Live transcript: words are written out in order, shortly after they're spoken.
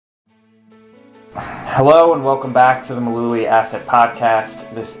Hello and welcome back to the Malooly Asset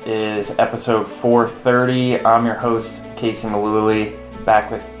Podcast. This is episode 430. I'm your host, Casey Malooly,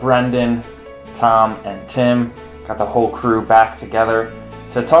 back with Brendan, Tom, and Tim. Got the whole crew back together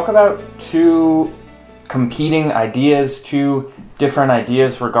to talk about two competing ideas, two different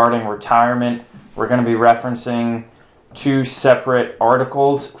ideas regarding retirement. We're going to be referencing two separate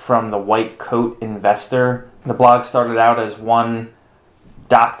articles from the White Coat Investor. The blog started out as one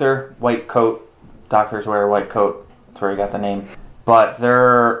doctor, white coat. Doctors wear a white coat. That's where he got the name. But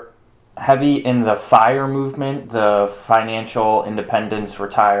they're heavy in the FIRE movement, the financial independence,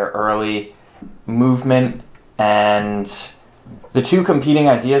 retire early movement. And the two competing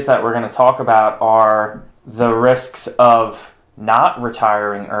ideas that we're going to talk about are the risks of not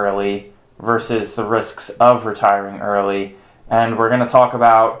retiring early versus the risks of retiring early. And we're going to talk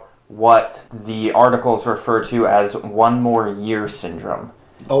about what the articles refer to as one more year syndrome.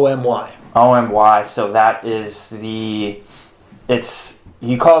 OMY. So that is he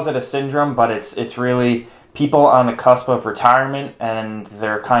calls it a syndrome, but it's really people on the cusp of retirement, and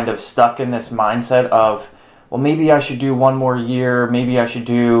they're kind of stuck in this mindset of, well, maybe I should do one more year, maybe I should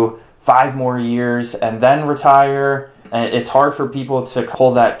do 5 more years and then retire. And it's hard for people to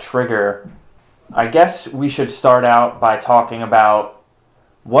pull that trigger. I guess we should start out by talking about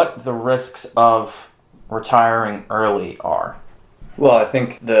what the risks of retiring early are. Well, I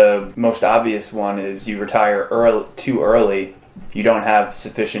think the most obvious one is you retire too early, you don't have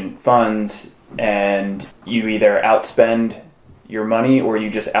sufficient funds, and you either outspend your money or you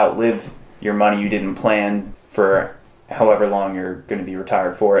just outlive your money you didn't plan for however long you're going to be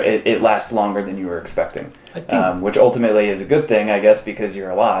retired for. It lasts longer than you were expecting, which ultimately is a good thing, I guess, because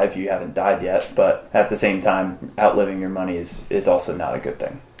you're alive, you haven't died yet, but at the same time, outliving your money is also not a good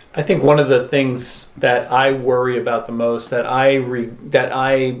thing. I think one of the things that I worry about the most, that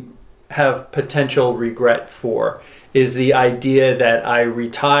I have potential regret for, is the idea that I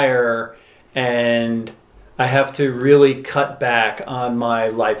retire and I have to really cut back on my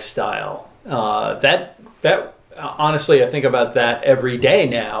lifestyle. That honestly, I think about that every day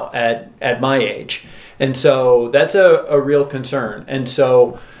now at my age, and so that's a real concern. And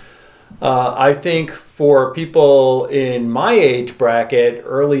so I think for people in my age bracket,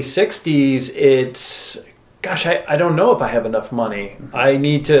 early 60s, it's, gosh, I don't know if I have enough money. I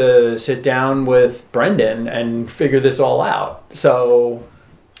need to sit down with Brendan and figure this all out. So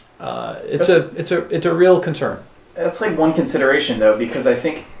it's a real concern. That's like one consideration, though, because I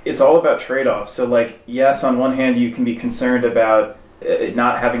think it's all about trade-offs. So, like, yes, on one hand, you can be concerned about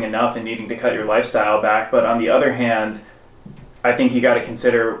not having enough and needing to cut your lifestyle back, but on the other hand, I think you got to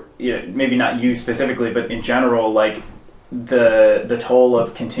consider, maybe not you specifically, but in general, like the toll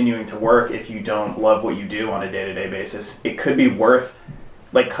of continuing to work if you don't love what you do on a day-to-day basis. It could be worth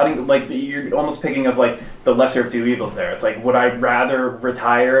like cutting, like you're almost picking of like the lesser of two evils there. It's like, would I rather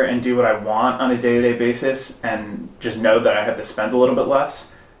retire and do what I want on a day-to-day basis and just know that I have to spend a little bit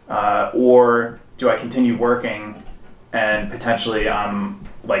less, or do I continue working and potentially I'm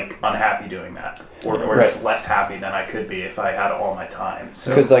like unhappy doing that, or right, just less happy than I could be if I had all my time. So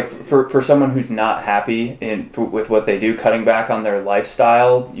because like for someone who's not happy with what they do, cutting back on their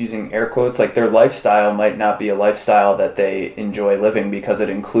lifestyle, using air quotes, like their lifestyle might not be a lifestyle that they enjoy living because it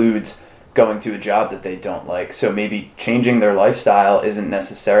includes going to a job that they don't like. So maybe changing their lifestyle isn't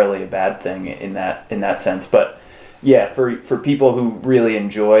necessarily a bad thing in that sense. But yeah, for people who really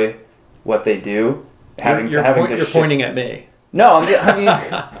enjoy what they do, you're pointing at me. No,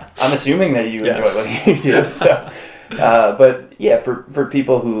 I'm assuming that you enjoy what you do. So, but yeah, for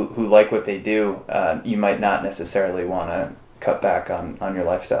people who like what they do, you might not necessarily want to cut back on your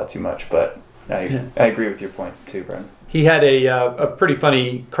lifestyle too much. But I agree with your point too, Bren. He had a pretty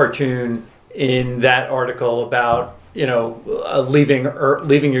funny cartoon in that article about leaving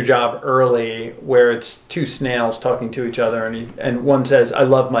your job early, where it's two snails talking to each other, and one says, "I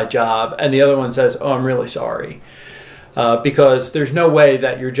love my job," and the other one says, "Oh, I'm really sorry." Because there's no way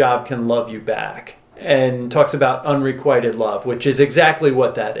that your job can love you back, and talks about unrequited love, which is exactly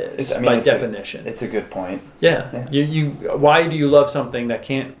what that is by definition. It's a good point. Yeah. You why do you love something that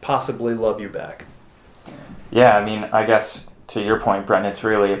can't possibly love you back? Yeah, I mean, I guess to your point, Brent, it's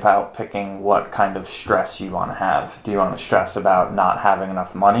really about picking what kind of stress you want to have. Do you want to stress about not having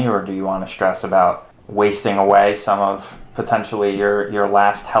enough money, or do you want to stress about wasting away some of potentially your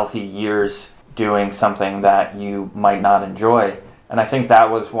last healthy years doing something that you might not enjoy? And I think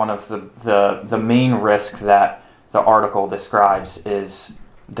that was one of the main risk that the article describes is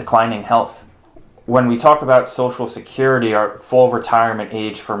declining health. When we talk about Social Security, our full retirement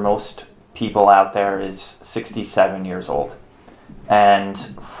age for most people out there is 67 years old. And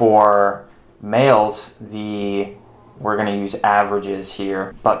for males, we're going to use averages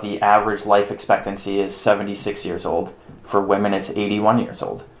here, but the average life expectancy is 76 years old. For women, it's 81 years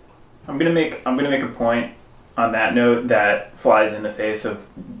old. I'm gonna make a point on that note that flies in the face of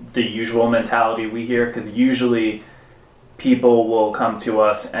the usual mentality we hear, because usually people will come to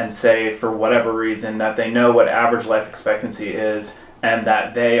us and say, for whatever reason, that they know what average life expectancy is, and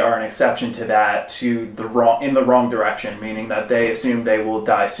that they are an exception to that in the wrong direction, meaning that they assume they will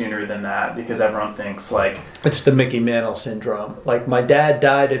die sooner than that because everyone thinks like it's the Mickey Mantle syndrome. Like, my dad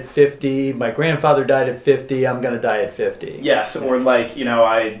died at 50, my grandfather died at 50, I'm gonna die at 50. Yes, or like,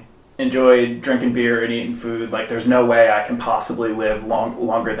 I enjoy drinking beer and eating food. Like, there's no way I can possibly live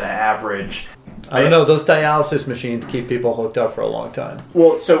longer than average. I don't know, those dialysis machines keep people hooked up for a long time.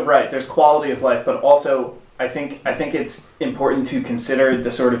 Well, so right, there's quality of life, but also I think it's important to consider the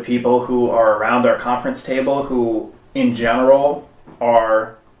sort of people who are around our conference table, who in general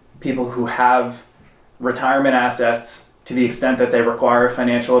are people who have retirement assets to the extent that they require a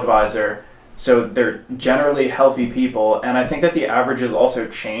financial advisor. So they're generally healthy people, and I think that the averages also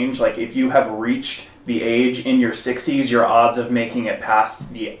change. Like, if you have reached the age in your 60s, your odds of making it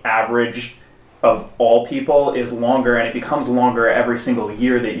past the average of all people is longer, and it becomes longer every single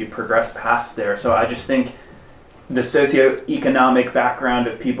year that you progress past there. So I just think the socioeconomic background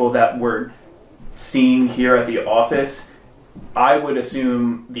of people that we're seeing here at the office, I would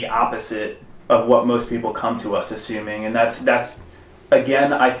assume the opposite of what most people come to us assuming. And that's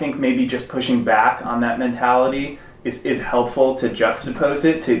again, I think maybe just pushing back on that mentality is helpful to juxtapose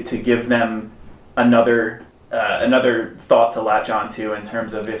it, to give them another thought to latch onto in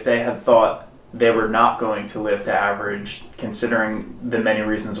terms of if they had thought they were not going to live to average, considering the many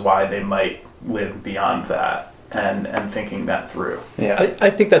reasons why they might live beyond that. And thinking that through. Yeah, I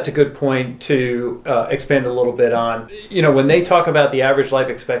think that's a good point to expand a little bit on. When they talk about the average life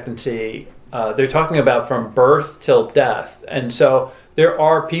expectancy, they're talking about from birth till death. And so there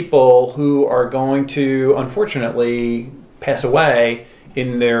are people who are going to, unfortunately, pass away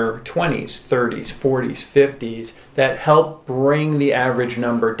in their 20s, 30s, 40s, 50s that help bring the average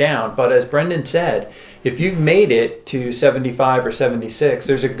number down. But as Brendan said, if you've made it to 75 or 76,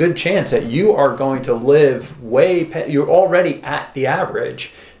 there's a good chance that you are going to live you're already at the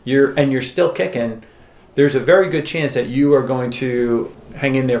average, you're still kicking. There's a very good chance that you are going to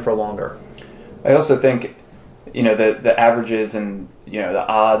hang in there for longer. I also think, the averages and, the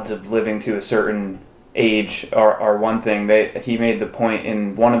odds of living to a certain age are one thing. He made the point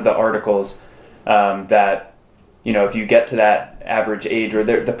in one of the articles that, if you get to that average age or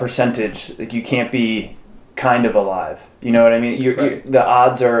the percentage, like, you can't be kind of alive. You know what I mean? The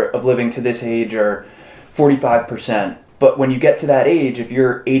odds of living to this age are 45%. But when you get to that age, if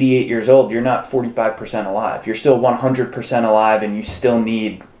you're 88 years old, you're not 45% alive. You're still 100% alive, and you still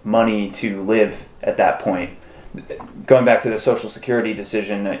need money to live at that point. Going back to the Social Security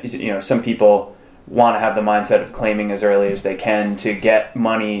decision, some people want to have the mindset of claiming as early as they can to get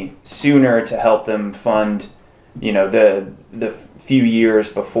money sooner to help them fund, the few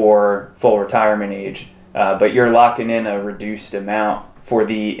years before full retirement age. But you're locking in a reduced amount for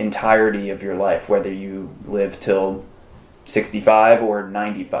the entirety of your life, whether you live till 65 or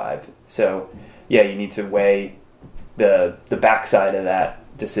 95. So, yeah, you need to weigh the backside of that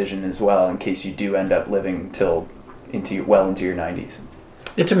decision as well, in case you do end up living into your 90s.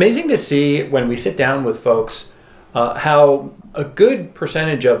 It's amazing to see when we sit down with folks how a good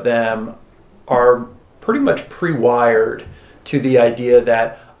percentage of them are pretty much pre-wired to the idea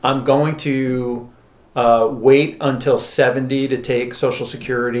that I'm going to wait until 70 to take Social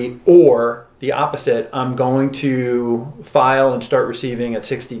Security, or the opposite, I'm going to file and start receiving at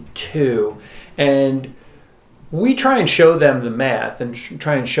 62. And we try and show them the math and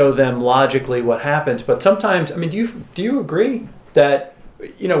try and show them logically what happens. But sometimes, do you agree that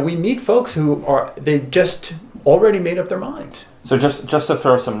we meet folks who they've just already made up their minds? So just to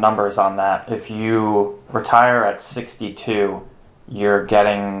throw some numbers on that, if you retire at 62, you're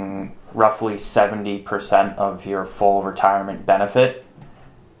getting roughly 70% of your full retirement benefit.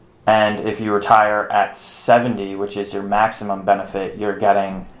 And if you retire at 70, which is your maximum benefit, you're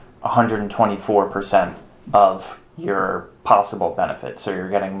getting 124% of your possible benefit. So you're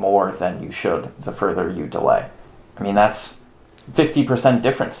getting more than you should the further you delay. That's 50%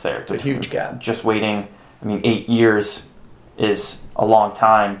 difference there. It's a huge gap. Just waiting, 8 years is a long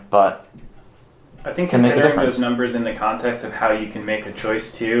time, but I think considering those numbers in the context of how you can make a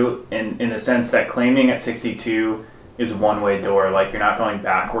choice too, in the sense that claiming at 62 is a one-way door, like you're not going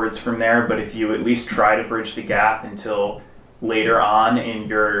backwards from there, but if you at least try to bridge the gap until later on in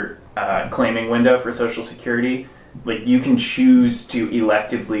your claiming window for Social Security, like you can choose to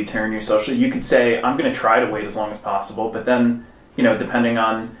electively turn your social. You could say, I'm going to try to wait as long as possible, but then, depending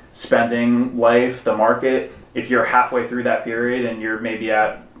on spending life, the market, if you're halfway through that period and you're maybe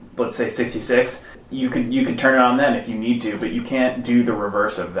at, let's say 66, you could turn it on then if you need to, but you can't do the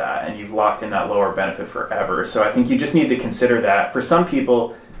reverse of that, and you've locked in that lower benefit forever. So I think you just need to consider that. For some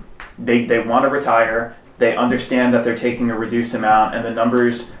people, they want to retire, they understand that they're taking a reduced amount, and the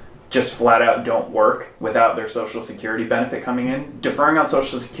numbers just flat out don't work without their Social Security benefit coming in. Deferring on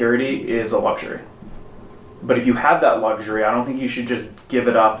Social Security is a luxury. But if you have that luxury, I don't think you should just give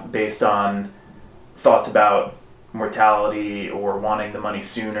it up based on thoughts about mortality or wanting the money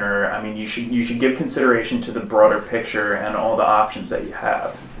sooner. I mean, you should give consideration to the broader picture and all the options that you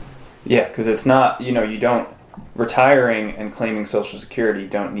have. Yeah, because it's not, you don't, retiring and claiming Social Security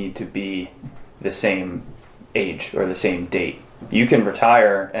don't need to be the same age or the same date. You can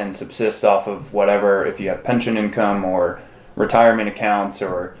retire and subsist off of whatever, if you have pension income or retirement accounts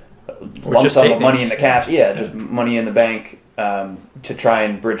or lump just sum of savings. money in the cash. Yeah, just money in the bank to try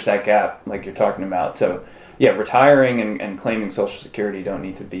and bridge that gap like you're talking about. So, yeah, retiring and claiming Social Security don't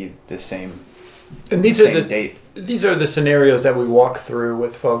need to be the same, And these same are the date. these are the scenarios that we walk through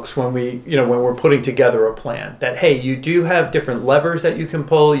with folks when when we're putting together a plan. That hey, you do have different levers that you can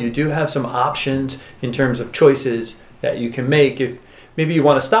pull. You do have some options in terms of choices that you can make. If maybe you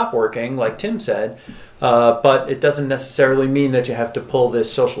want to stop working, like Tim said, but it doesn't necessarily mean that you have to pull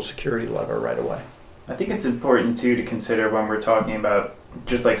this Social Security lever right away. I think it's important too to consider when we're talking about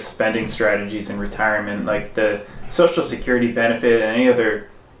just like spending strategies in retirement, like the Social Security benefit and any other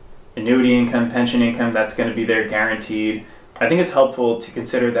annuity income, pension income that's going to be there guaranteed. I think it's helpful to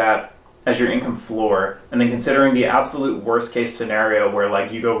consider that as your income floor, and then considering the absolute worst case scenario where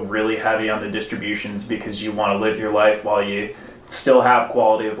like you go really heavy on the distributions because you want to live your life while you still have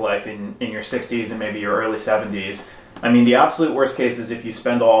quality of life in your 60s and maybe your early 70s. I mean, the absolute worst case is if you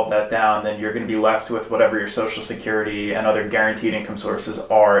spend all of that down, then you're going to be left with whatever your Social Security and other guaranteed income sources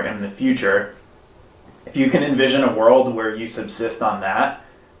are in the future. If you can envision a world where you subsist on that,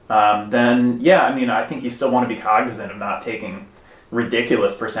 then yeah, I mean, I think you still want to be cognizant of not taking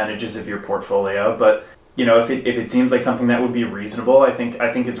ridiculous percentages of your portfolio. But if it seems like something that would be reasonable, I think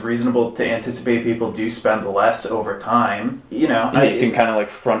it's reasonable to anticipate people do spend less over time. You can kind of like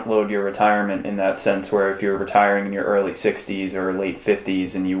front load your retirement in that sense, where if you're retiring in your early 60s or late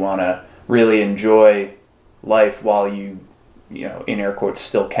 50s and you want to really enjoy life while you in air quotes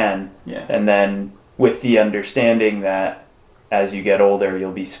still can, yeah. And then with the understanding that as you get older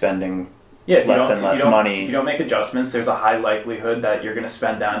you'll be spending less and less money. If you don't make adjustments, there's a high likelihood that you're going to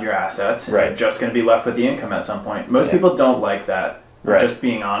spend down your assets. And Right. You're just going to be left with the income at some point. Most people don't like that. Right. Just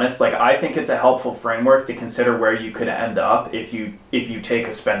being honest, like I think it's a helpful framework to consider where you could end up if you take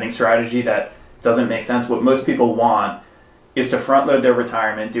a spending strategy that doesn't make sense. What most people want is to front load their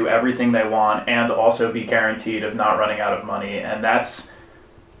retirement, do everything they want, and also be guaranteed of not running out of money. And that's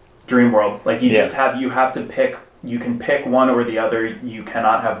dream world. Like you have to pick. You can pick one or the other. You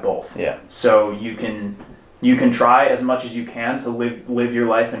cannot have both. Yeah. So you can try as much as you can to live your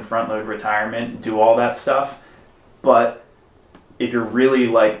life in front load retirement, do all that stuff. But if you're really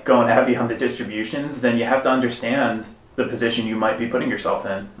like going heavy on the distributions, then you have to understand the position you might be putting yourself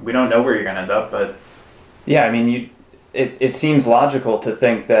in. We don't know where you're going to end up, but yeah, I mean, it seems logical to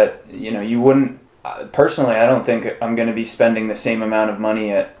think that you wouldn't. Personally, I don't think I'm going to be spending the same amount of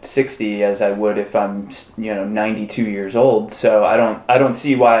money at 60 as I would if I'm 92 years old. So I don't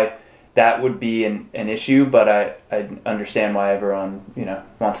see why that would be an issue, but I understand why everyone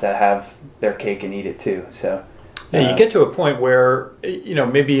wants to have their cake and eat it too. So yeah, you get to a point where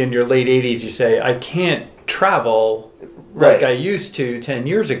maybe in your late 80s you say, I can't travel like I used to 10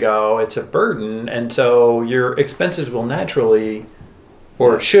 years ago. It's a burden, and so your expenses will naturally,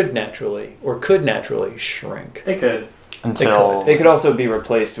 or should naturally, or could naturally shrink. they could. They could also be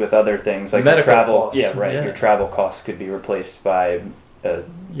replaced with other things like Medical travel. costs. Yeah, right. Yeah. Your travel costs could be replaced by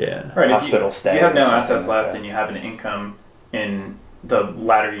Right, hospital if stay. you have or no something assets like left that. and you have an income in the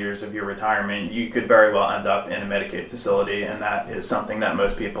latter years of your retirement, you could very well end up in a Medicaid facility, and that is something that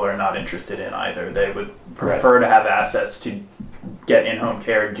most people are not interested in either. They would prefer to have assets to get in-home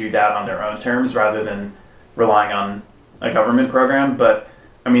care, do that on their own terms rather than relying on a government program. But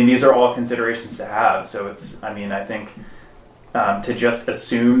I mean, these are all considerations to have. So I think to just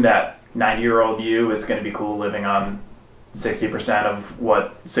assume that 90-year-old you is going to be cool living on 60% of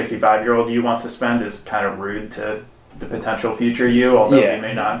what 65-year-old you wants to spend is kind of rude to the potential future you, although we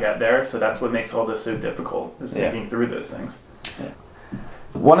may not get there. So that's what makes all this so difficult, is thinking through those things. Yeah.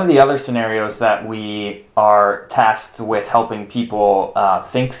 One of the other scenarios that we are tasked with helping people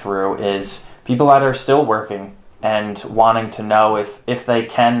think through is people that are still working and wanting to know if they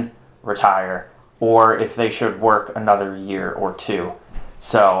can retire or if they should work another year or two.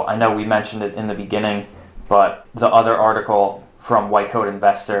 So I know we mentioned it in the beginning, but the other article from White Coat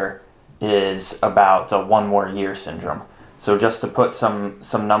Investor is about the 1 more year syndrome. So just to put some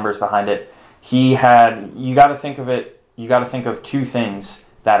numbers behind it, you got to think of two things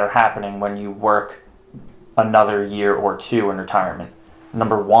that are happening when you work another year or two in retirement.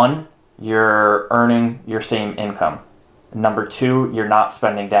 Number one, you're earning your same income. Number two, you're not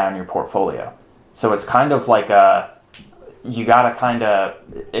spending down your portfolio. So it's kind of like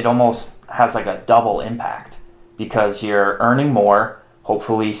it almost has like a double impact because you're earning more,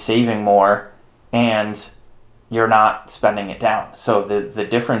 hopefully saving more, and you're not spending it down. So the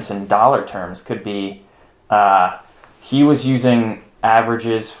difference in dollar terms could be, he was using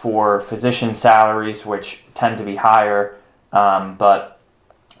averages for physician salaries, which tend to be higher, but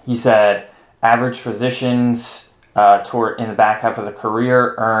he said average physicians in the back half of the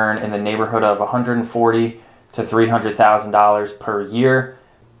career earn in the neighborhood of $140,000 to $300,000 per year.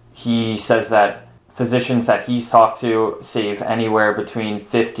 He says that physicians that he's talked to save anywhere between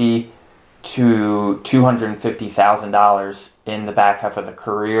 $50,000 to $250,000 in the back half of the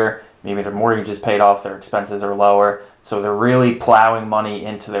career. Maybe their mortgage is paid off, their expenses are lower, so they're really plowing money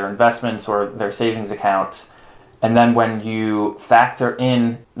into their investments or their savings accounts. And then when you factor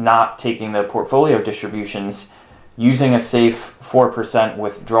in not taking the portfolio distributions, using a safe 4%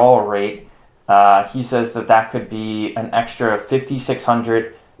 withdrawal rate, he says that could be an extra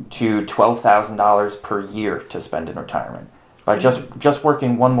 $5,600 to $12,000 per year to spend in retirement by just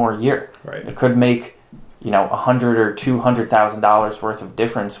working 1 more year. Right. It could make $100,000 or $200,000 worth of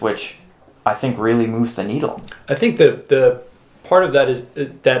difference, which I think really moves the needle. I think the part of that is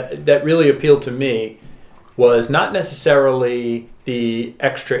that really appealed to me was not necessarily the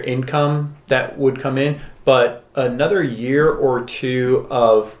extra income that would come in, but another year or two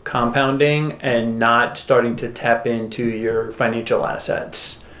of compounding and not starting to tap into your financial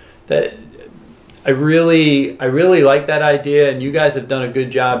assets. That I really like that idea, and you guys have done a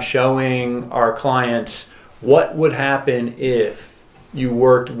good job showing our clients what would happen if you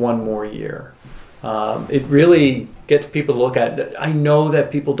worked 1 more year. It really gets people to look at it. I know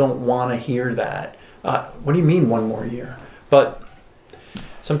that people don't want to hear that. What do you mean 1 more year? But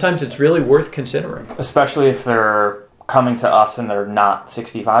sometimes it's really worth considering. Especially if they're coming to us and they're not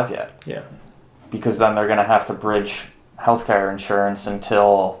 65 yet. Yeah. Because then they're going to have to bridge healthcare insurance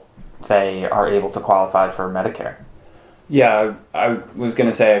until they are able to qualify for Medicare. Yeah, I was going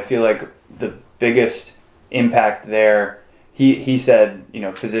to say, I feel like the biggest impact there, he said,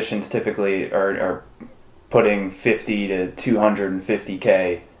 physicians typically are putting $50,000 to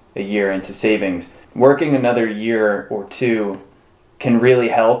 $250,000 a year into savings. Working another year or two can really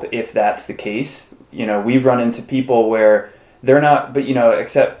help if that's the case. We've run into people where they're not, but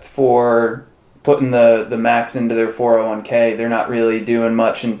except for putting the max into their 401k, they're not really doing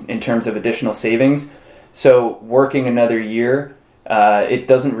much in terms of additional savings. So working another year, it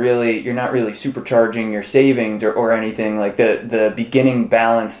doesn't really, you're not really supercharging your savings or anything. Like the beginning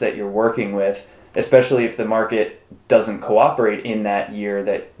balance that you're working with, especially if the market doesn't cooperate in that year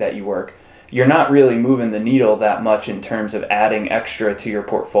that you work, you're not really moving the needle that much in terms of adding extra to your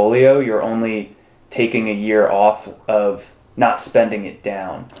portfolio. You're only taking a year off of not spending it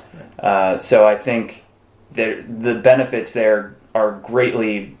down. So I think the benefits there are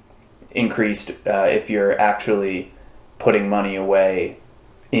greatly increased if you're actually putting money away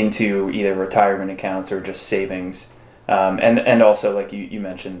into either retirement accounts or just savings. And also, like you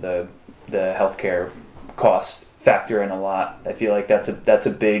mentioned, the healthcare costs factor in a lot. I feel like that's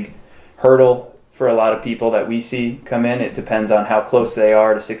a big hurdle for a lot of people that we see come in. It depends on how close they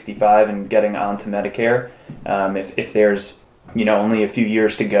are to 65 and getting onto Medicare. If there's only a few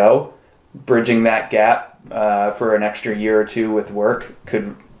years to go, bridging that gap for an extra year or two with work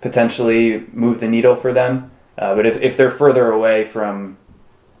could potentially move the needle for them. But if they're further away from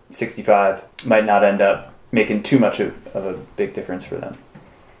 65, might not end up making too much of a big difference for them.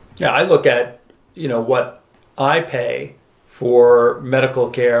 Yeah, I look at what I pay for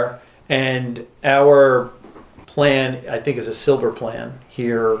medical care, and our plan, I think, is a silver plan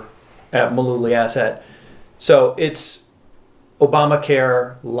here at Mullooly Asset. So it's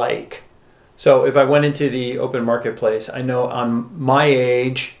Obamacare-like. So if I went into the open marketplace, I know on my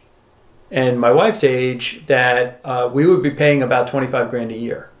age and my wife's age that we would be paying about $25,000 a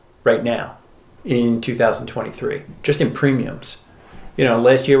year right now in 2023, just in premiums.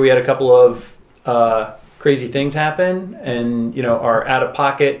 Last year we had a couple of crazy things happen, and our out of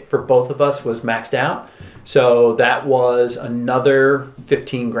pocket for both of us was maxed out, so that was another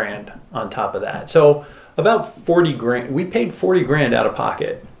 $15,000 on top of that. So About 40 grand. We paid 40 grand out of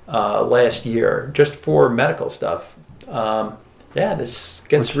pocket last year just for medical stuff. This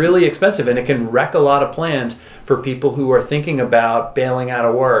gets really expensive, and it can wreck a lot of plans for people who are thinking about bailing out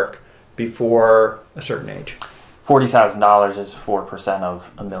of work before a certain age. $40,000 is 4%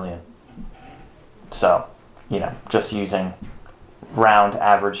 of $1 million. So, just using round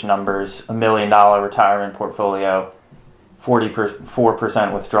average numbers, $1 million retirement portfolio,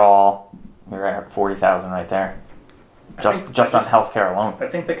 4% withdrawal, you're at 40,000 right there. Just on healthcare alone. I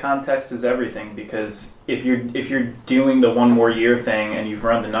think the context is everything, because if you're doing the one more year thing and you've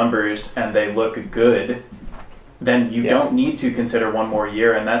run the numbers and they look good, then you don't need to consider one more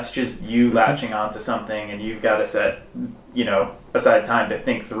year, and that's just you latching onto something, and you've got to set aside time to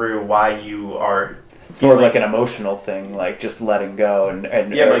think through why you are. It's more like an emotional thing, like just letting go and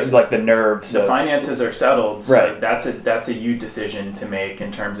like the nerves. The finances are settled, so right? That's a you decision to make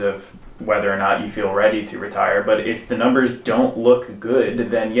in terms of whether or not you feel ready to retire. But if the numbers don't look good,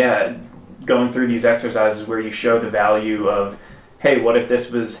 then going through these exercises where you show the value of, hey, what if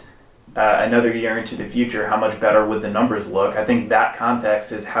this was another year into the future, how much better would the numbers look? I think that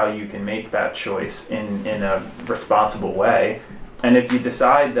context is how you can make that choice in a responsible way. And if you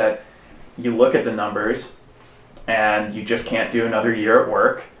decide that you look at the numbers and you just can't do another year at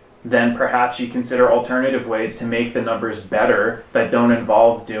work, then perhaps you consider alternative ways to make the numbers better that don't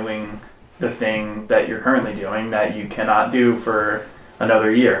involve doing the thing that you're currently doing that you cannot do for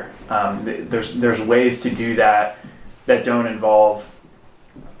another year. There's ways to do that don't involve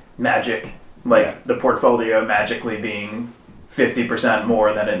magic, like the portfolio magically being 50%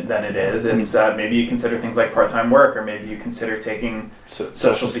 more than it is. It's maybe you consider things like part-time work, or maybe you consider taking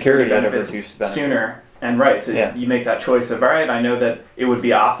social security benefits sooner. And you make that choice of, all right, I know that it would be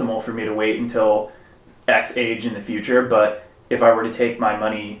optimal for me to wait until X age in the future, but if I were to take my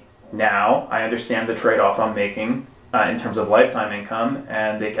money now, I understand the trade-off I'm making in terms of lifetime income,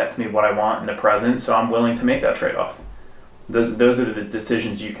 and they kept me what I want in the present, so I'm willing to make that trade-off. Those are the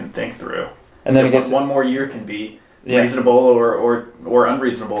decisions you can think through. And then one more year can be reasonable or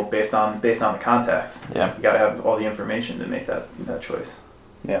unreasonable based on the context. Yeah. You got to have all the information to make that choice.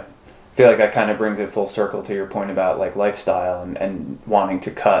 Yeah. I feel like that kind of brings it full circle to your point about like lifestyle and wanting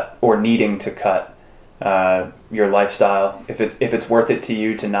to cut or needing to cut your lifestyle. If it's worth it to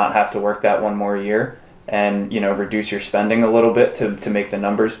you to not have to work that one more year and reduce your spending a little bit to make the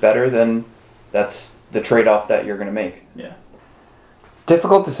numbers better, then that's the trade-off that you're going to make. Yeah.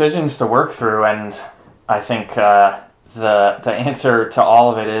 Difficult decisions to work through, and I think the answer to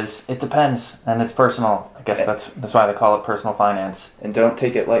all of it is it depends, and it's personal. I guess that's why they call it personal finance. And don't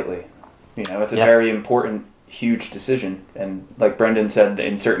take it lightly. It's a very important, huge decision. And like Brendan said,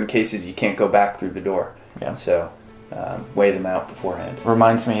 in certain cases, you can't go back through the door. Yeah. So weigh them out beforehand.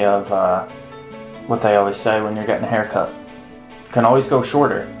 Reminds me of what they always say when you're getting a haircut. You can always go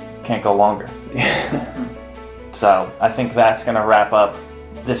shorter, can't go longer. So I think that's going to wrap up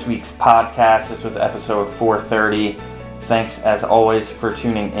this week's podcast. This was episode 430. Thanks as always for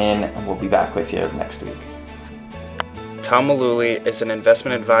tuning in, and we'll be back with you next week. Tom Mullooly is an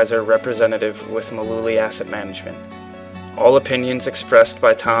investment advisor representative with Mullooly Asset Management. All opinions expressed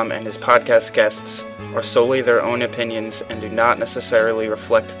by Tom and his podcast guests are solely their own opinions and do not necessarily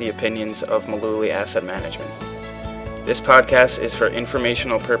reflect the opinions of Mullooly Asset Management. This podcast is for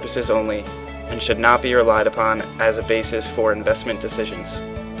informational purposes only and should not be relied upon as a basis for investment decisions.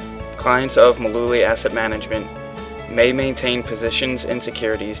 Clients of Mullooly Asset Management may maintain positions in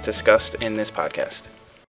securities discussed in this podcast.